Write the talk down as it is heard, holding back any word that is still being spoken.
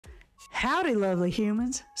Howdy, lovely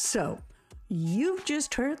humans. So, you've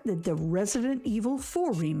just heard that the Resident Evil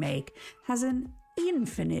 4 remake has an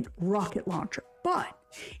infinite rocket launcher, but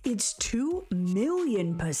it's 2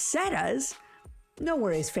 million pesetas? No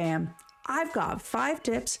worries, fam. I've got 5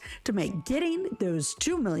 tips to make getting those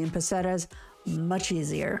 2 million pesetas much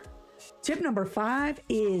easier. Tip number 5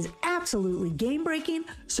 is absolutely game-breaking,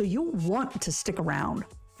 so you'll want to stick around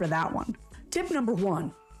for that one. Tip number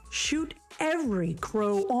 1, shoot every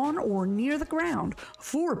crow on or near the ground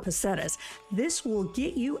for pesetas. This will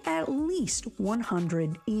get you at least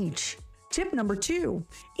 100 each. Tip number 2,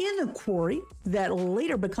 in the quarry that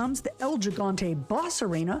later becomes the El Gigante boss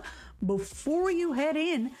arena, before you head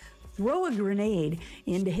in, throw a grenade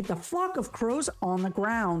in to hit the flock of crows on the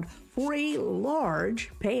ground for a large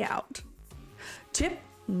payout. Tip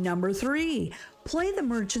number 3, play the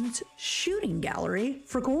merchant's shooting gallery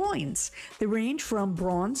for coins. They range from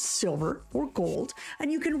bronze, silver, or gold, and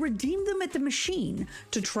you can redeem them at the machine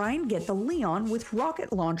to try and get the Leon with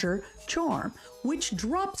rocket launcher charm, which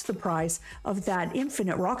drops the price of that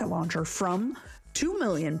infinite rocket launcher from 2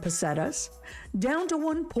 million pesetas down to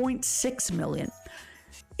 1.6 million.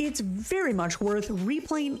 It's very much worth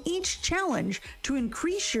replaying each challenge to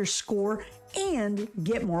increase your score and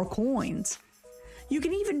get more coins. You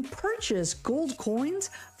can even purchase gold coins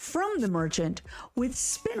from the merchant with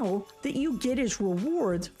spinel that you get as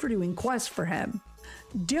rewards for doing quests for him.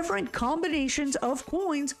 Different combinations of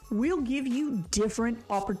coins will give you different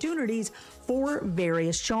opportunities for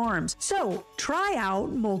various charms. So try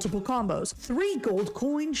out multiple combos. 3 gold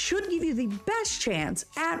coins should give you the best chance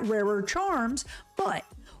at rarer charms, but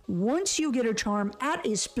once you get a charm at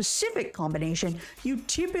a specific combination, you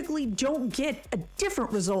typically don't get a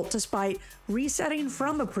different result despite resetting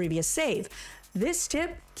from a previous save. This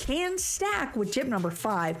tip can stack with tip number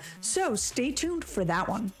 5, so stay tuned for that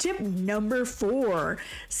one. Tip number 4,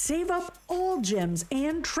 save up all gems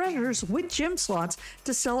and treasures with gem slots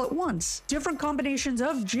to sell at once. Different combinations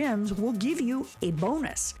of gems will give you a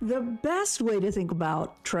bonus. The best way to think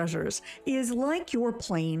about treasures is like you're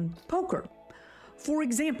playing poker. For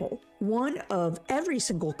example, one of every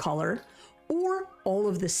single color or all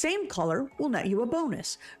of the same color will net you a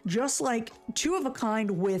bonus, just like 2 of a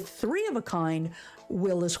kind with 3 of a kind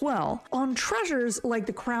will as well. On treasures like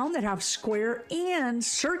the crown that have square and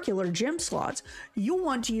circular gem slots, you'll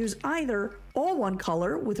want to use either all one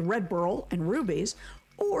color with red beryl and rubies,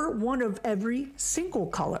 or one of every single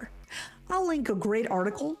color. I'll link a great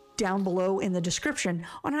article down below in the description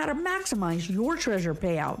on how to maximize your treasure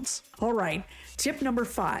payouts. All right, tip number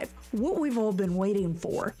 5, what we've all been waiting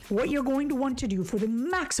for. What you're going to want to do for the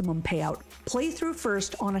maximum payout, play through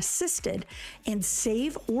first on assisted and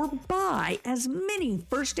save or buy as many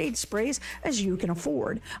first aid sprays as you can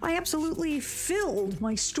afford. I absolutely filled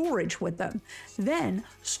my storage with them. Then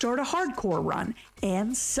start a hardcore run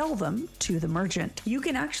and sell them to the merchant. You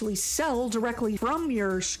can actually sell directly from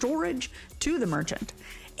your storage to the merchant,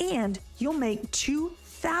 and you'll make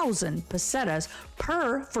 2,000 pesetas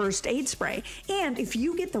per first aid spray. And if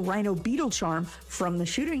you get the Rhino Beetle charm from the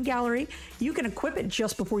shooting gallery, you can equip it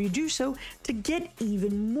just before you do so to get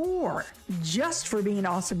even more. Just for being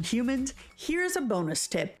awesome humans, here's a bonus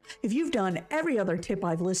tip. If you've done every other tip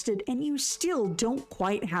I've listed and you still don't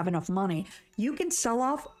quite have enough money, you can sell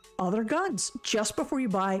off other guns just before you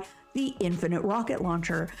buy the infinite rocket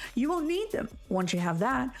launcher. You won't need them once you have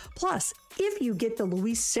that. Plus, if you get the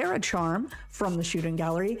Luis Serra charm from the shooting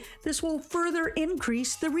gallery, this will further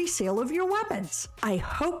increase the resale of your weapons. I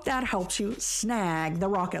hope that helps you snag the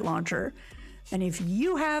rocket launcher. And if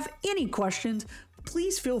you have any questions,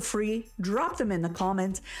 please feel free, drop them in the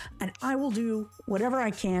comments, and I will do whatever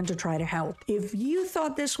I can to try to help. If you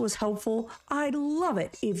thought this was helpful, I'd love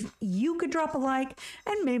it if you could drop a like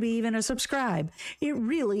and maybe even a subscribe. It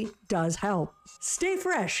really does help. Stay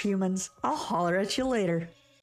fresh, humans. I'll holler at you later.